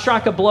 No, I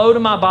strike a blow to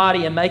my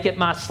body and make it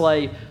my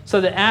slave, so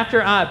that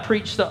after I have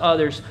preached to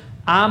others,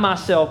 I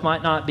myself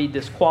might not be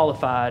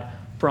disqualified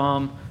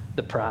from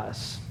the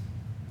prize.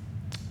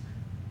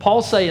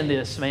 Paul's saying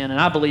this, man, and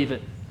I believe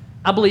it.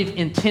 I believe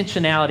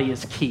intentionality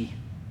is key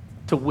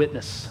to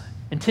witness.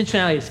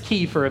 Intentionality is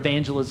key for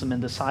evangelism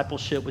and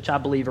discipleship, which I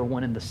believe are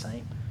one and the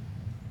same.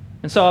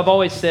 And so I've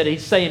always said,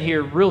 he's saying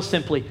here real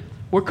simply,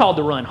 we're called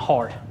to run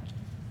hard.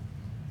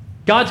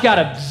 God's got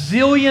a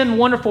zillion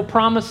wonderful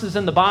promises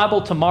in the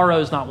Bible.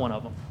 Tomorrow's not one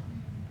of them.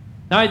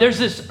 All right, there's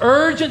this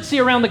urgency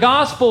around the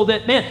gospel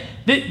that, man,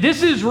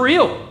 this is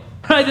real.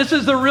 Right? This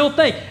is the real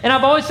thing. And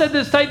I've always said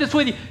this, take this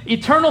with you.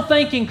 Eternal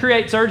thinking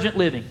creates urgent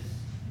living.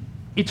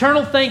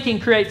 Eternal thinking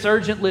creates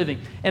urgent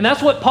living. And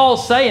that's what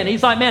Paul's saying.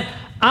 He's like, man,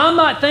 I'm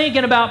not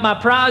thinking about my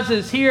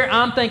prizes here.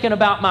 I'm thinking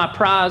about my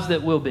prize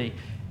that will be.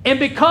 And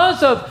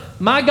because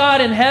of my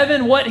God in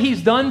heaven, what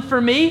he's done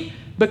for me,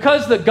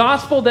 because the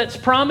gospel that's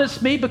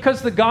promised me,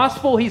 because the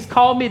gospel he's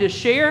called me to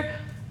share,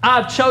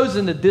 I've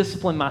chosen to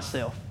discipline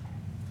myself.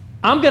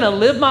 I'm going to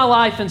live my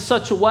life in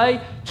such a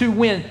way to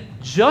win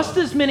just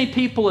as many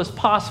people as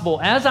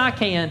possible as I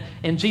can.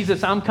 And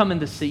Jesus, I'm coming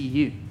to see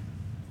you.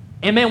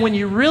 And man, when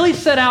you really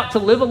set out to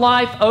live a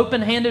life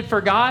open-handed for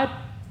God,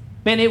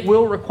 man, it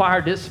will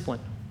require discipline.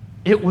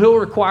 It will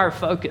require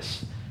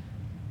focus.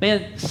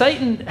 Man,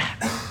 Satan,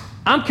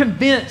 I'm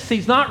convinced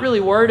he's not really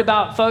worried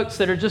about folks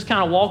that are just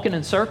kind of walking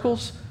in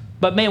circles.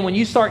 But man, when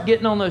you start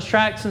getting on those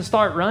tracks and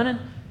start running,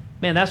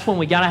 man, that's when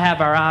we got to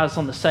have our eyes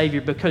on the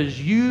Savior,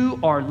 because you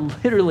are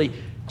literally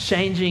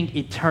changing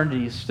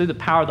eternities through the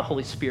power of the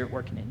Holy Spirit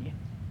working in you.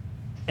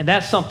 And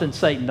that's something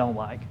Satan don't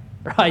like,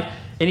 right?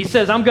 And he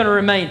says, I'm going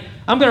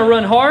to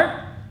run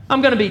hard,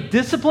 I'm going to be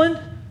disciplined,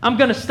 I'm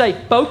going to stay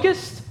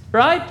focused,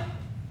 right?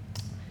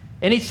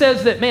 And he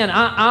says that, man,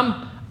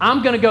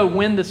 I'm going to go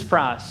win this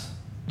prize.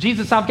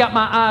 Jesus, I've got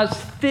my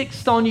eyes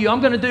fixed on you. I'm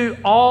going to do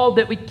all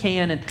that we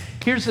can. And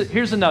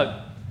here's a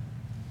note.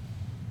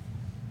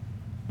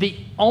 The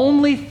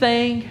only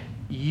thing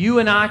you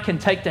and I can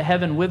take to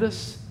heaven with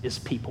us is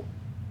people.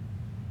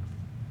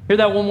 Hear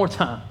that one more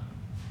time.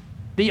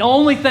 The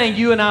only thing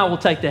you and I will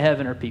take to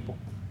heaven are people,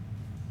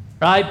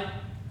 right?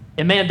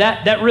 And man,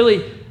 that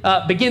really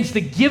begins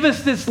to give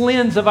us this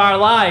lens of our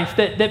life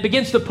that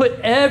begins to put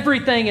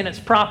everything in its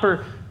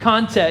proper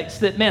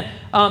context. That, man,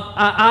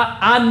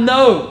 I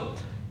know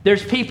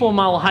there's people in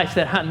my life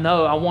that I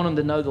know I want them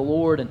to know the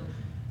Lord and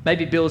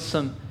maybe build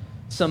some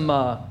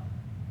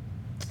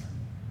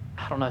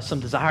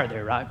desire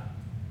there, right?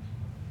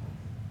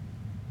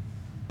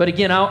 But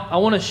again, I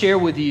want to share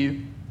with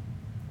you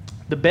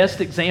the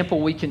best example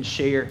we can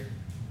share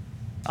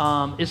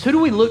is who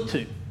do we look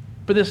to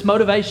for this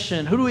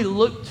motivation? Who do we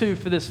look to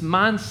for this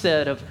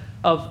mindset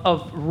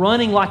of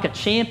running like a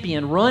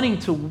champion, running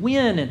to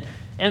win?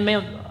 And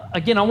man,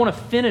 again, I want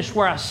to finish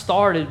where I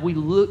started. We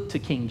look to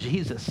King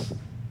Jesus.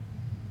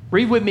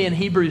 Read with me in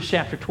Hebrews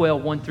chapter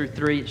 12, 1 through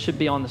 3. It should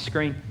be on the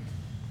screen.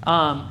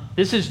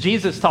 This is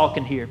Jesus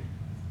talking here.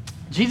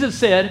 Jesus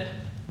said,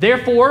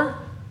 therefore,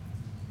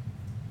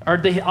 or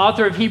the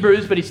author of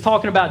Hebrews, but he's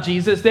talking about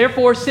Jesus.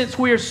 Therefore, since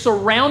we are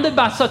surrounded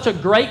by such a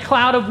great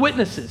cloud of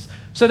witnesses.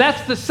 So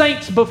that's the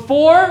saints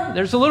before.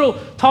 There's a little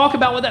talk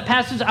about what that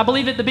passage, I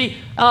believe it to be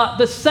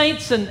the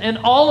saints and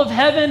all of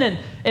heaven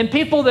and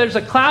people. There's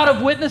a cloud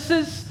of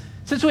witnesses.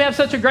 Since we have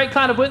such a great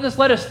cloud of witnesses,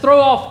 let us throw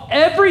off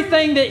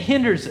everything that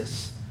hinders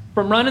us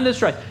from running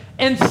this race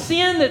and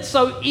sin that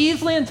so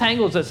easily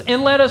entangles us.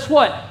 And let us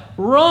what?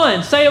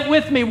 Run. Say it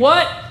with me.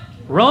 What?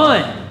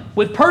 Run.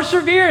 With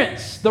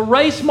perseverance, the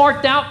race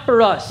marked out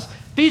for us.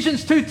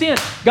 Ephesians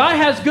 2:10, God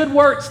has good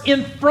works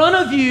in front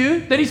of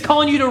you that he's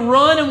calling you to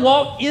run and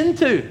walk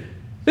into.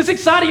 It's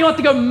exciting. You don't have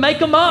to go make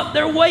them up.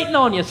 They're waiting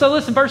on you. So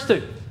listen, verse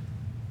 2.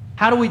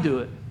 How do we do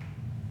it?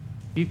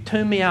 You've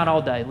tuned me out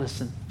all day.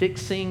 Listen,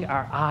 fixing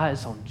our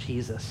eyes on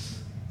Jesus.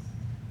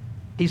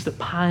 He's the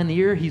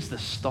pioneer. He's the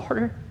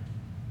starter.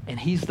 And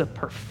he's the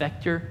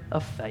perfecter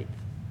of faith.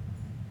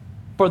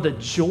 For the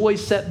joy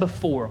set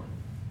before him.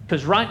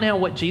 Because right now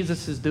what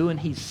Jesus is doing,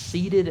 he's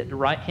seated at the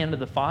right hand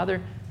of the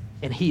Father,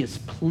 and he is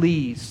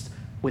pleased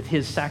with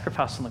his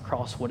sacrifice on the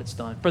cross, what it's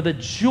done. For the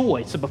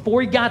joy, so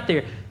before he got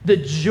there, the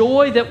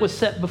joy that was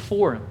set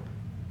before him,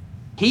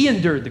 he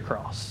endured the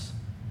cross,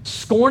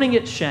 scorning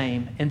its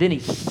shame, and then he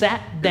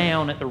sat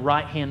down at the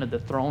right hand of the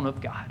throne of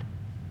God.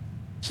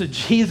 So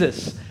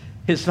Jesus,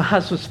 his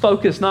eyes was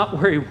focused not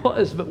where he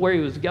was, but where he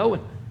was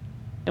going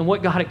and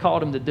what God had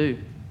called him to do.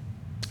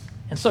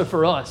 And so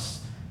for us,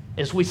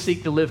 as we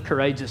seek to live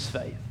courageous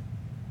faith,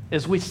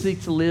 as we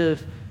seek to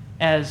live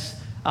as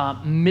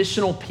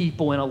missional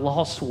people in a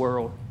lost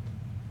world,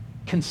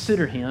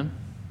 consider him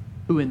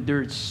who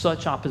endured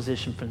such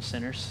opposition from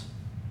sinners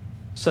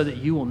so that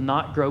you will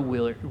not grow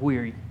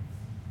weary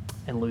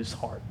and lose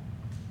heart.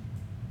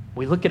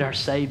 We look at our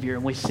Savior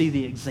and we see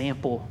the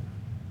example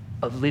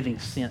of living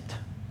sent.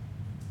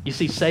 You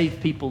see,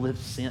 saved people live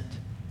sent.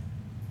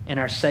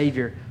 And our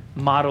Savior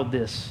modeled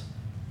this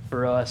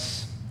for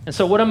us. And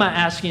so what am I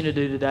asking you to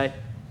do today?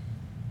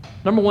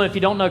 Number one, if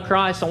you don't know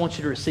Christ, I want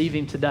you to receive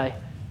him today.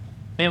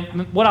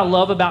 Man, what I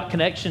love about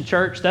Connection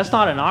Church, that's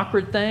not an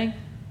awkward thing.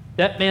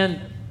 That,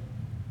 man,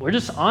 we're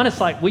just honest.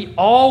 Like, we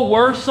all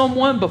were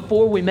someone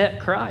before we met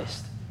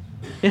Christ.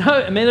 You know,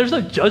 I mean, there's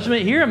no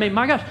judgment here. I mean,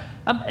 my gosh,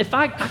 if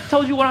I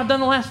told you what I've done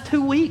the last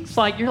 2 weeks,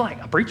 like, you're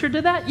like, a preacher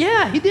did that?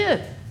 Yeah, he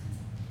did.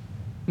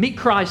 Meet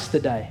Christ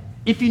today.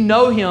 If you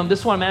know him, this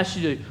is what I'm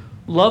asking you to do.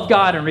 Love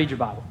God and read your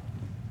Bible.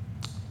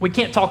 We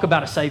can't talk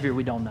about a Savior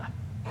we don't know.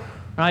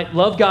 Right?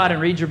 Love God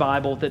and read your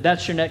Bible.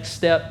 That's your next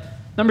step.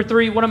 Number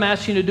 3, what I'm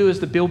asking you to do is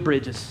to build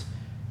bridges.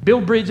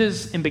 Build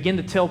bridges and begin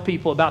to tell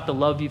people about the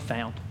love you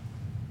found.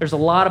 There's a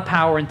lot of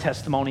power in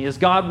testimony. As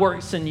God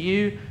works in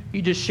you,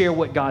 you just share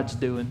what God's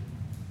doing.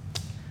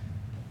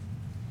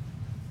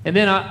 And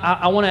then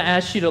I want to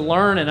ask you to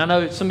learn, and I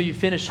know some of you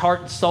finished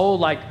heart and soul,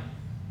 like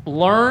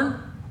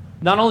learn.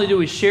 Not only do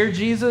we share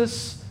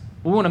Jesus,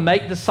 we want to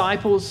make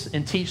disciples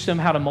and teach them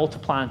how to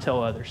multiply and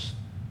tell others.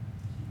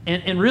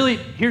 And really,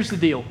 here's the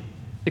deal.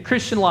 The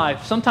Christian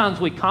life, sometimes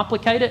we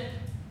complicate it.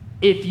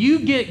 If you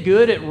get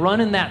good at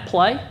running that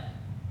play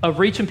of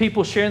reaching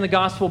people, sharing the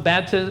gospel,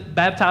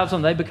 baptize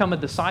them, they become a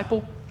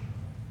disciple,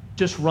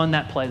 just run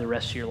that play the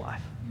rest of your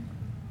life.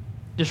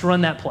 Just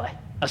run that play.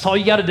 That's all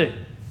you got to do.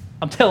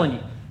 I'm telling you,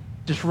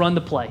 just run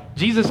the play.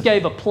 Jesus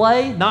gave a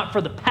play, not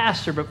for the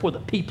pastor, but for the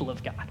people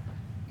of God.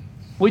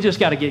 We just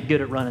got to get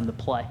good at running the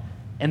play.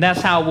 And that's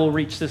how we'll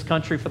reach this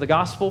country for the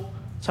gospel.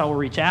 That's how we'll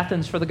reach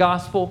Athens for the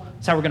gospel.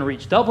 That's how we're going to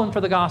reach Dublin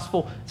for the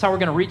gospel. That's how we're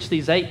going to reach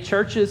these 8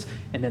 churches,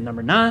 and then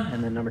number 9,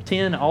 and then number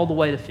 10, all the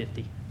way to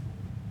 50.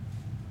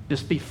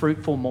 Just be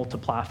fruitful,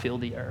 multiply, fill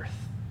the earth.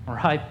 All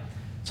right?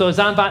 So as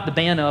I invite the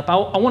band up, I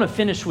want to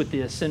finish with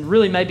this and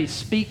really maybe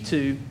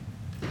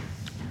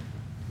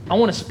I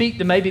want to speak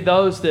to maybe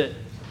those that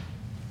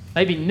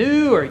maybe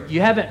new or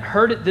you haven't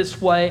heard it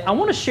this way. I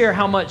want to share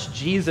how much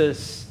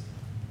Jesus,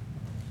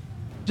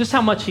 just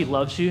how much he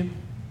loves you.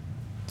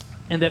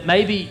 And that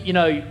maybe, you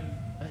know,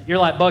 you're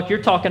like, Buck,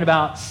 you're talking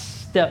about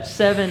step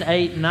 7,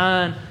 8,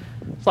 9.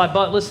 It's like,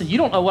 Buck, listen, you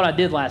don't know what I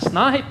did last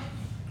night.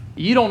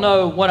 You don't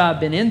know what I've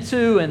been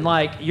into. And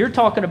like, you're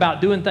talking about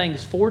doing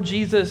things for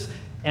Jesus.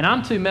 and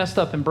I'm too messed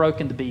up and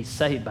broken to be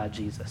saved by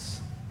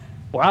Jesus.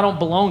 Or I don't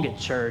belong at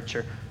church.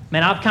 Or,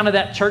 man, I'm kind of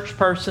that church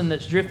person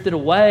that's drifted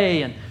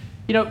away. And,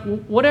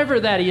 whatever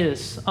that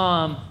is,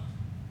 I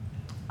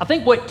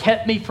think what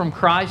kept me from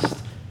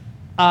Christ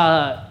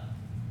was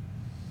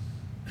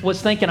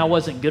thinking I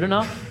wasn't good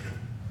enough.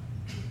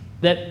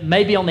 That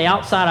maybe on the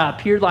outside I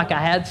appeared like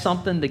I had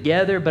something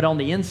together, but on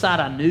the inside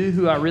I knew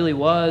who I really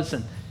was.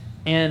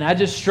 And I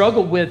just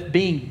struggled with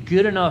being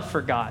good enough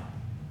for God.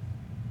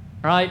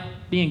 Right?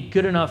 Being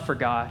good enough for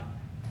God.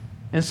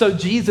 And so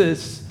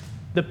Jesus,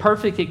 the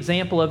perfect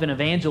example of an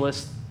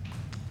evangelist,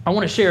 I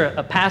want to share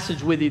a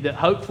passage with you that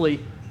hopefully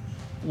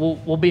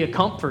will be a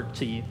comfort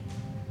to you.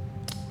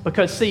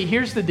 Because see,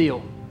 here's the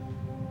deal.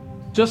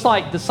 Just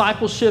like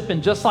discipleship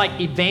and just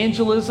like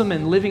evangelism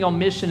and living on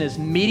mission is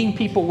meeting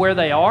people where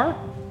they are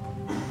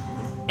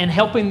and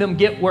helping them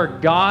get where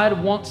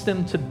God wants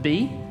them to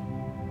be,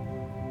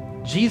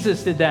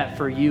 Jesus did that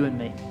for you and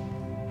me.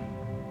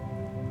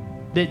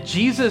 That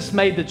Jesus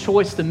made the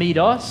choice to meet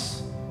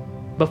us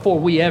before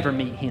we ever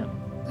meet him.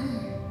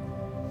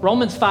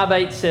 Romans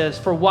 5:8 says,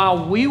 "For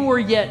while we were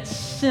yet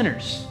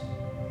sinners,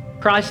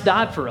 Christ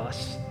died for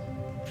us."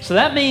 So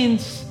that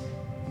means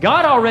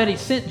God already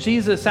sent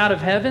Jesus out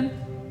of heaven.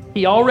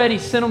 He already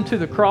sent him to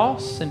the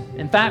cross. And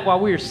in fact, while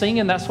we were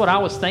singing, that's what I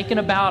was thinking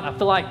about. I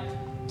feel like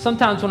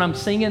sometimes when I'm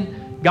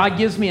singing, God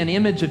gives me an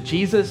image of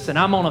Jesus, and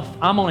I'm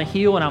on a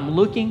hill and I'm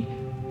looking,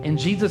 and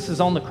Jesus is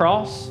on the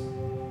cross,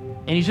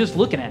 and he's just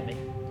looking at me.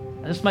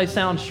 This may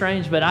sound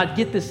strange, but I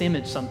get this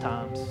image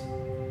sometimes.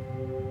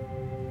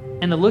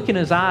 And the look in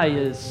his eye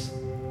is,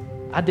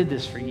 I did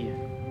this for you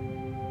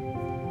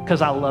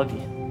because I love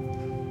you.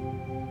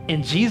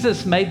 And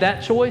Jesus made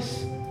that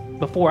choice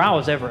before I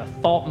was ever a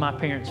thought in my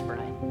parents'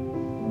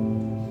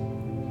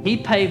 brain. He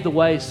paved the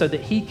way so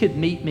that he could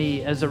meet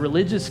me as a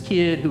religious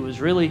kid who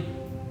was really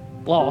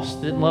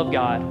lost, didn't love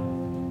God,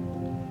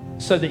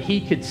 so that he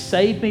could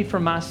save me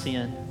from my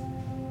sin.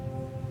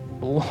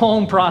 A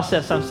long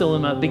process I'm still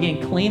in,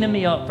 begin cleaning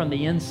me up from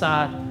the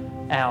inside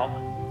out,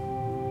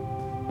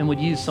 and would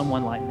use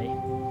someone like me.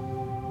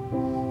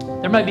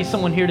 There may be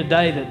someone here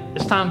today that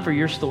it's time for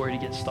your story to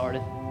get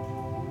started.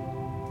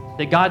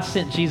 That God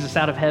sent Jesus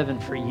out of heaven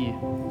for you.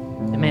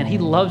 And man, he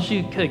loves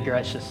you. Good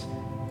gracious.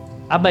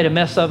 I've made a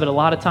mess of it a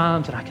lot of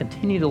times, and I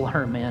continue to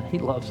learn, man. He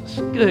loves us.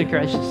 Good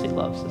gracious, he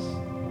loves us.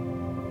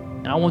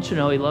 And I want you to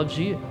know he loves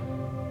you.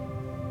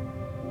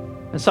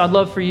 And so I'd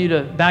love for you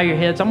to bow your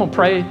heads. I'm going to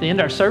pray at the end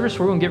of our service.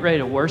 We're going to get ready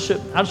to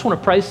worship. I just want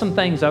to pray some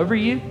things over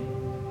you.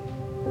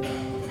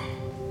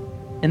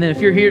 And then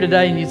if you're here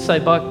today and you'd say,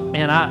 Buck,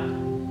 man,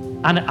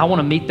 I want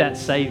to meet that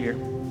Savior.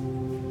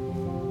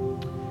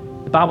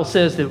 The Bible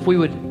says that if we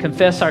would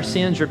confess our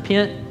sins,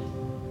 repent,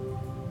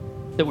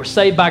 that we're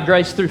saved by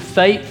grace through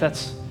faith,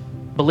 that's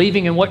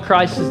believing in what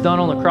Christ has done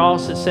on the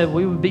cross, it said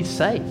we would be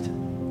saved.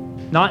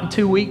 Not in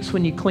 2 weeks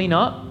when you clean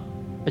up,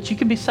 but you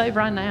can be saved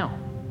right now.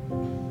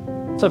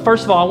 So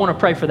first of all, I want to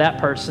pray for that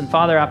person.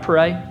 Father, I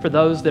pray for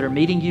those that are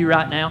meeting you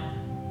right now.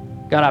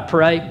 God, I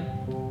pray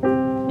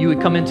you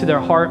would come into their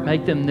heart,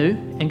 make them new.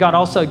 And God,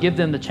 also give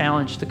them the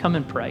challenge to come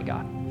and pray,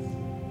 God.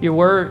 Your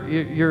word,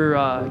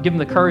 give them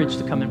the courage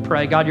to come and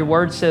pray. God, your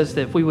word says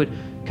that if we would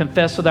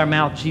confess with our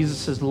mouth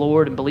Jesus is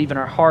Lord and believe in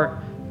our heart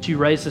that you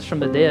raised us from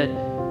the dead,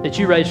 that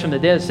you raised from the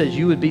dead, says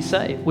you would be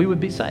saved. We would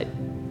be saved.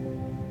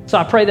 So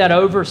I pray that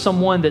over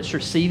someone that's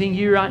receiving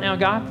you right now,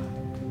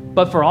 God.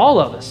 But for all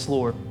of us,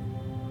 Lord,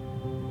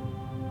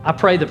 I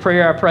pray the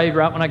prayer I prayed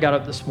right when I got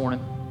up this morning.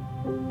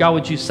 God,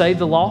 would you save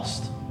the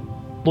lost?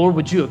 Lord,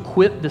 would you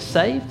equip the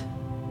saved?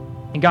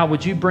 And God,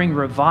 would you bring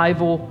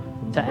revival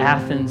to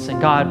Athens? And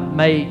God,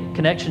 may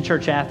Connection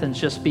Church Athens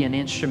just be an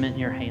instrument in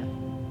your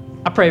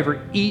hand. I pray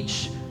for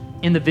each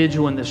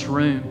individual in this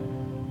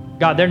room.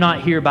 God, they're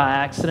not here by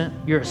accident.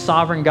 You're a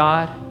sovereign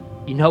God.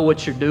 You know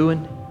what you're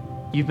doing.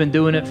 You've been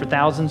doing it for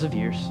thousands of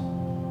years.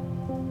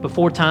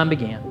 Before time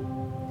began,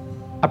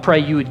 I pray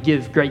you would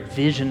give great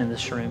vision in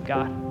this room,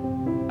 God.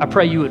 I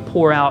pray you would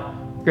pour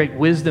out great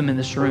wisdom in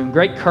this room,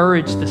 great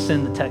courage to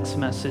send the text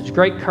message,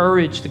 great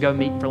courage to go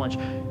meet for lunch,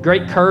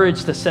 great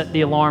courage to set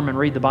the alarm and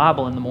read the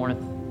Bible in the morning.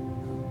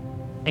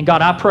 And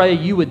God, I pray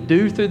you would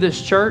do through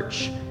this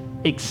church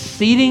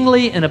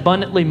exceedingly and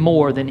abundantly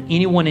more than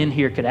anyone in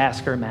here could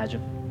ask or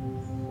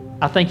imagine.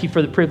 I thank you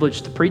for the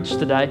privilege to preach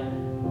today.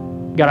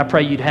 God, I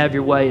pray you'd have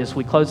your way as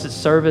we close this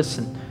service.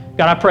 And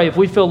God, I pray if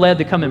we feel led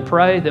to come and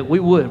pray, that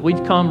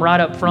we'd come right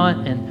up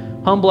front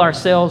and humble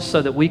ourselves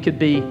so that we could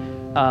be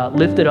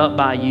lifted up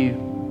by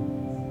you.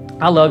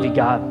 I love you,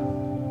 God.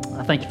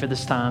 I thank you for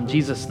this time. In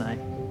Jesus' name,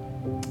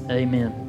 amen.